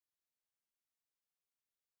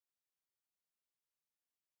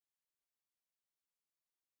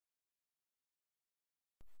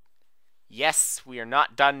Yes, we are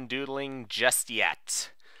not done doodling just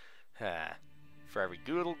yet. For every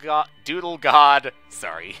doodle god,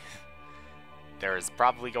 sorry, there is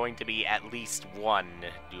probably going to be at least one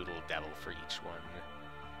doodle devil for each one.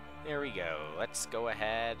 There we go. Let's go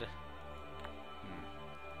ahead.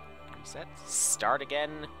 Reset. Start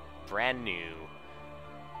again. Brand new.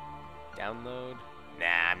 Download.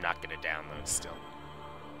 Nah, I'm not gonna download still.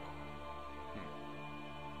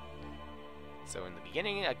 So in the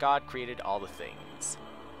beginning, a god created all the things.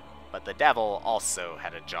 But the devil also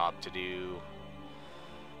had a job to do.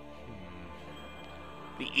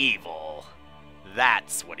 The evil.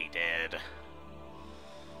 That's what he did.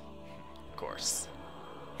 Of course.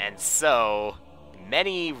 And so,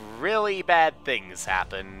 many really bad things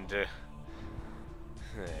happened.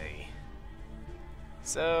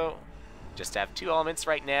 So, just have two elements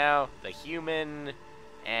right now, the human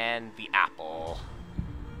and the apple.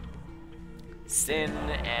 Sin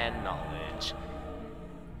and knowledge.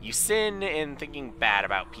 You sin in thinking bad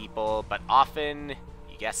about people, but often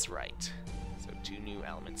you guess right. So two new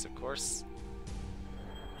elements, of course.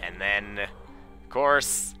 And then, of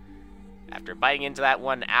course, after biting into that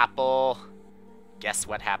one apple, guess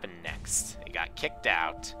what happened next? It got kicked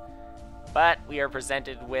out. But we are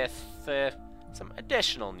presented with some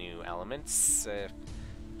additional new elements.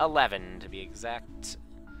 11 to be exact.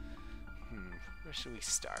 Where should we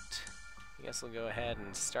start? I guess we'll go ahead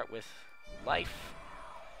and start with life.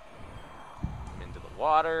 Into the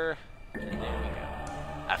water. And there we go.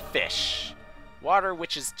 A fish. Water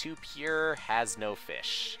which is too pure has no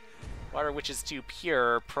fish. Water which is too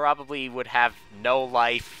pure probably would have no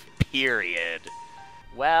life, period.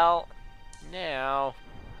 Well, now,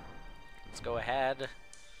 let's go ahead.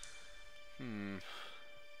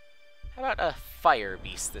 How about a fire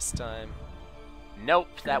beast this time? Nope,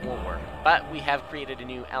 that won't work. But we have created a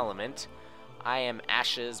new element. I am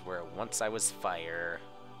ashes where once I was fire.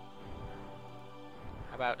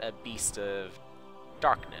 How about a beast of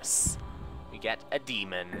darkness? We get a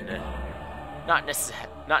demon. Not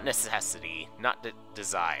necessity, not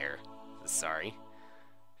desire. Sorry.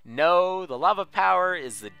 No, the love of power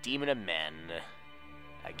is the demon of men.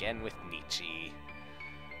 Again with Nietzsche.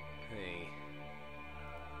 Hey.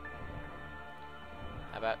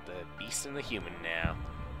 How about the beast and the human now?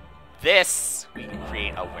 This, we can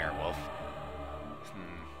create a werewolf.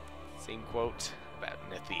 Same quote about in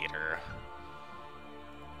the theater.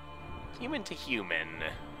 Human to human.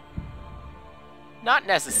 Not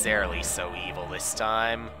necessarily so evil this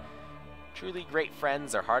time. Truly great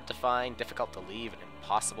friends are hard to find, difficult to leave, and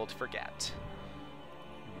impossible to forget.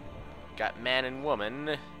 Got man and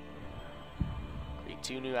woman. Create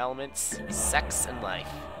two new elements, sex and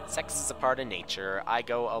life. Sex is a part of nature. I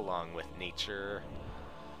go along with nature.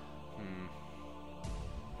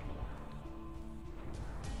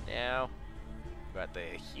 Now, got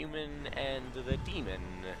the human and the demon.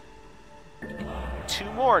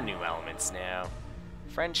 Two more new elements now.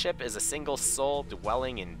 Friendship is a single soul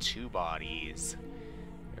dwelling in two bodies.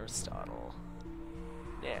 Aristotle.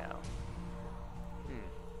 Now,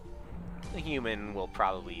 the human will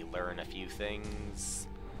probably learn a few things.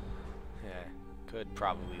 Could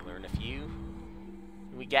probably learn a few.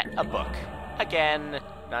 We get a book. Again,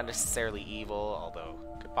 not necessarily evil, although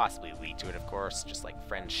could possibly lead to it, of course, just like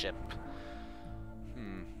friendship.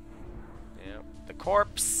 Yeah, the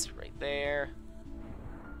corpse right there.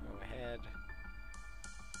 Go ahead.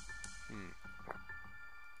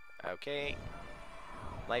 Okay.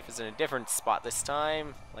 Life is in a different spot this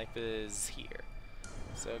time. Life is here.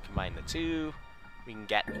 So combine the two. We can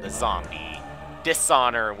get the zombie.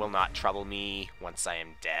 Dishonor will not trouble me once I am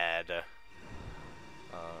dead.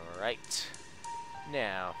 Alright.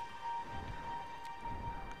 Now,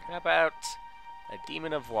 how about a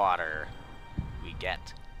demon of water? We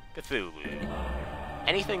get Cthulhu.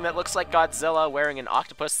 Anything that looks like Godzilla wearing an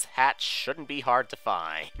octopus hat shouldn't be hard to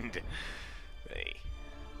find.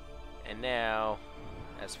 And now,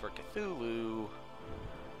 as for Cthulhu,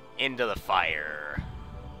 into the fire.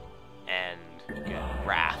 And we get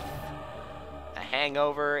wrath. A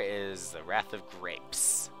hangover is the wrath of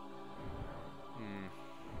grapes.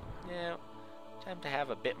 Now, time to have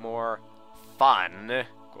a bit more fun,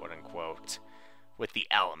 quote-unquote, with the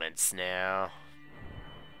elements now.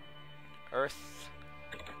 Earth.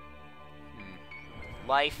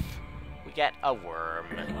 Life. We get a worm.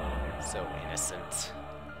 So innocent.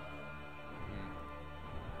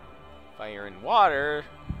 Fire and water.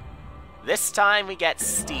 This time we get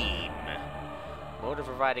steam. Motor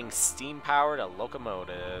providing steam power to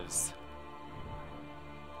locomotives.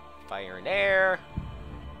 Fire and air.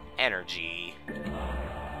 Energy. There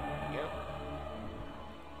we go.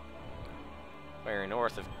 Fire and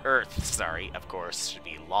earth, sorry, of course, should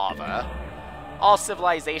be lava. All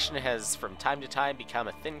civilization has, from time to time, become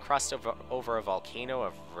a thin crust over a volcano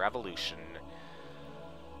of revolution.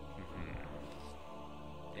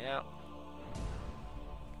 Yeah.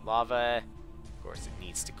 Lava, of course, it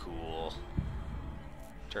needs to cool.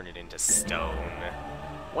 Turn it into stone.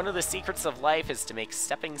 One of the secrets of life is to make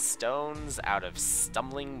stepping stones out of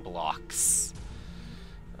stumbling blocks.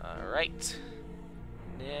 Alright.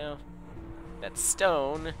 Now, that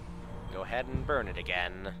stone, go ahead and burn it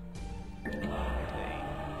again. Okay.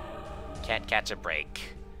 Can't catch a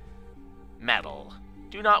break. Metal.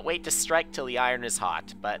 Do not wait to strike till the iron is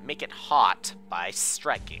hot, but make it hot by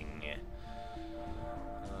striking.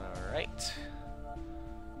 Alright.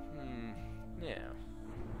 Now,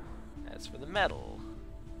 as for the metal.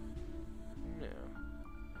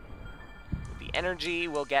 With the energy,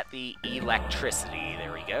 we'll get the electricity.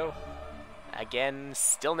 There we go. Again,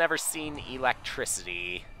 still never seen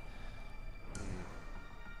electricity.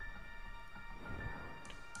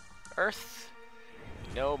 Earth.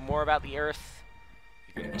 You know more about the earth.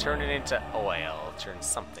 You can turn it into oil. Turn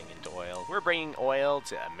something into oil. We're bringing oil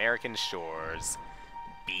to American shores.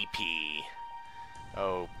 BP.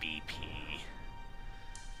 Oh, BP.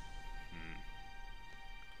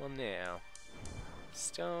 Well, now.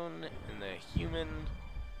 Stone and the human.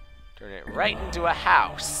 Turn it right into a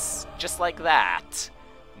house. Just like that.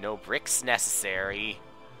 No bricks necessary.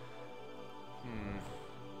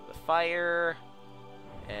 The fire.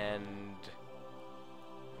 And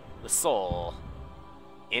the soul.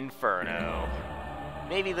 Inferno.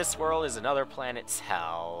 Maybe this world is another planet's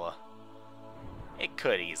hell. It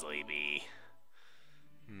could easily be.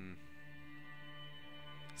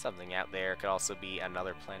 Something out there could also be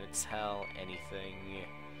another planet's hell. Anything.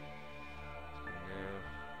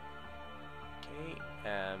 Okay.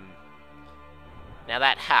 Now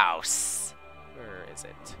that house. Where is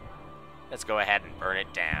it? Let's go ahead and burn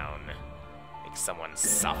it down. Make someone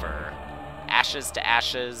suffer. Ashes to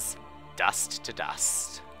ashes, dust to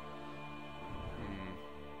dust.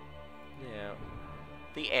 Yeah.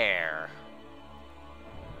 The air.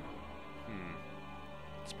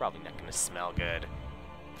 It's probably not gonna smell good.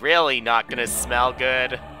 Really not gonna smell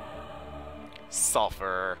good.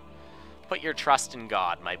 Sulfur. Put your trust in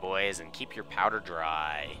God, my boys, and keep your powder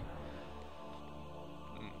dry.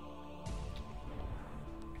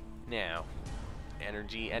 Now,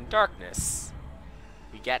 energy and darkness.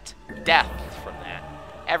 We get death from that.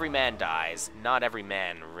 Every man dies. Not every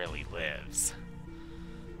man really lives.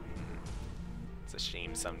 It's a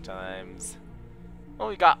shame sometimes. Well,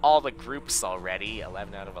 we got all the groups already.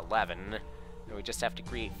 11 out of 11. And we just have to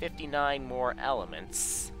create 59 more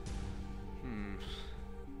elements.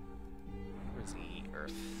 Where's the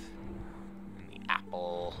earth? And the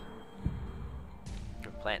apple.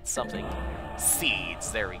 Plant something.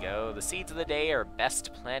 Seeds, there we go. The seeds of the day are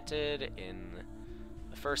best planted in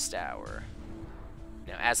the first hour.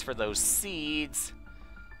 Now, as for those seeds,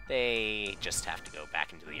 they just have to go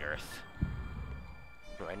back into the earth.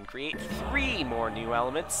 Go ahead and create 3 more new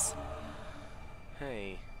elements.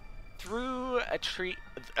 Hey. Though a tree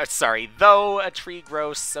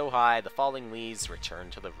grows so high, the falling leaves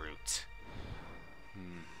return to the root.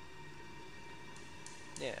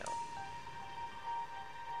 Now,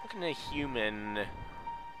 what can a human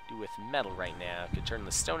do with metal right now? Could turn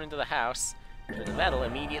the stone into the house, turn the metal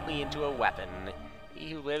immediately into a weapon. He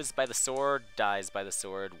who lives by the sword dies by the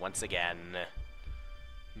sword once again.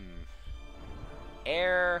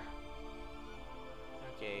 Air.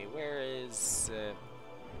 Okay, where is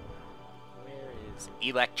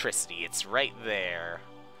electricity? It's right there.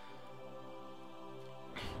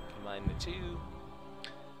 Combine the two.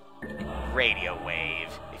 Radio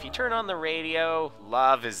wave. If you turn on the radio,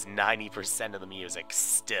 love is 90% of the music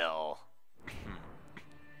still.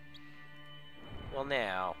 Well,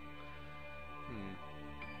 now.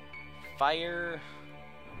 Fire.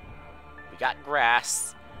 We got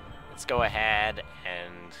grass. Let's go ahead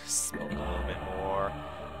and smoke a little bit more.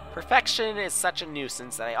 Perfection is such a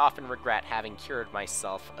nuisance that I often regret having cured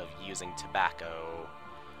myself of using tobacco.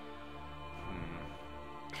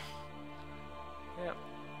 Yep.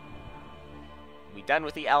 We'll be done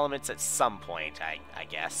with the elements at some point, I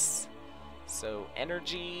guess. So,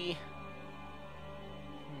 energy.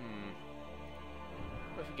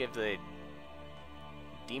 What if we give the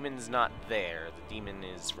demon's not there? The demon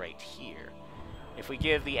is right here. If we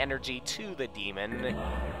give the energy to the demon,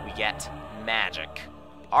 we get magic.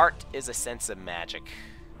 Art is a sense of magic.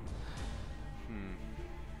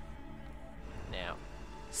 Now,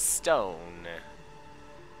 stone.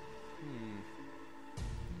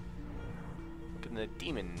 Look at the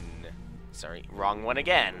demon. Sorry, wrong one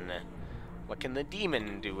again. What can the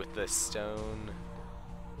demon do with this stone?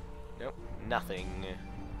 Nope, nothing.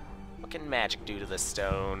 What can magic do to this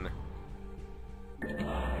stone?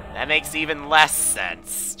 That makes even less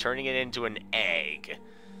sense, turning it into an egg.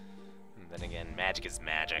 And then again, magic is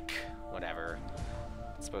magic. Whatever.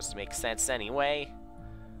 It's supposed to make sense anyway.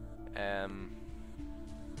 Well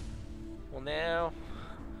now,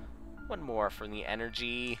 one more from the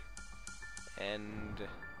energy, and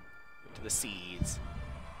to the seeds.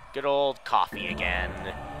 Good old coffee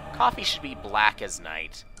again. Coffee should be black as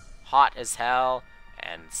night, hot as hell,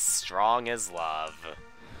 and strong as love.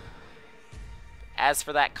 As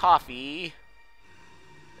for that coffee,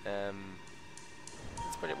 let's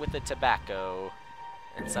put it with the tobacco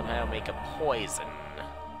and somehow make a poison.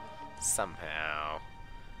 Somehow.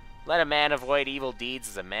 Let a man avoid evil deeds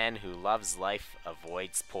as a man who loves life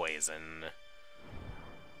avoids poison.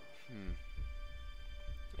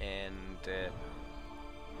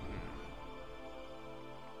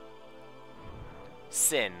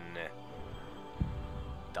 Sin.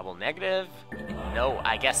 Double negative? No,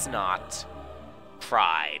 I guess not.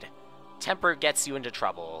 Pride. Temper gets you into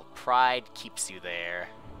trouble. Pride keeps you there.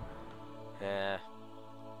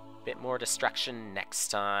 Bit more destruction next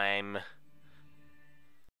time.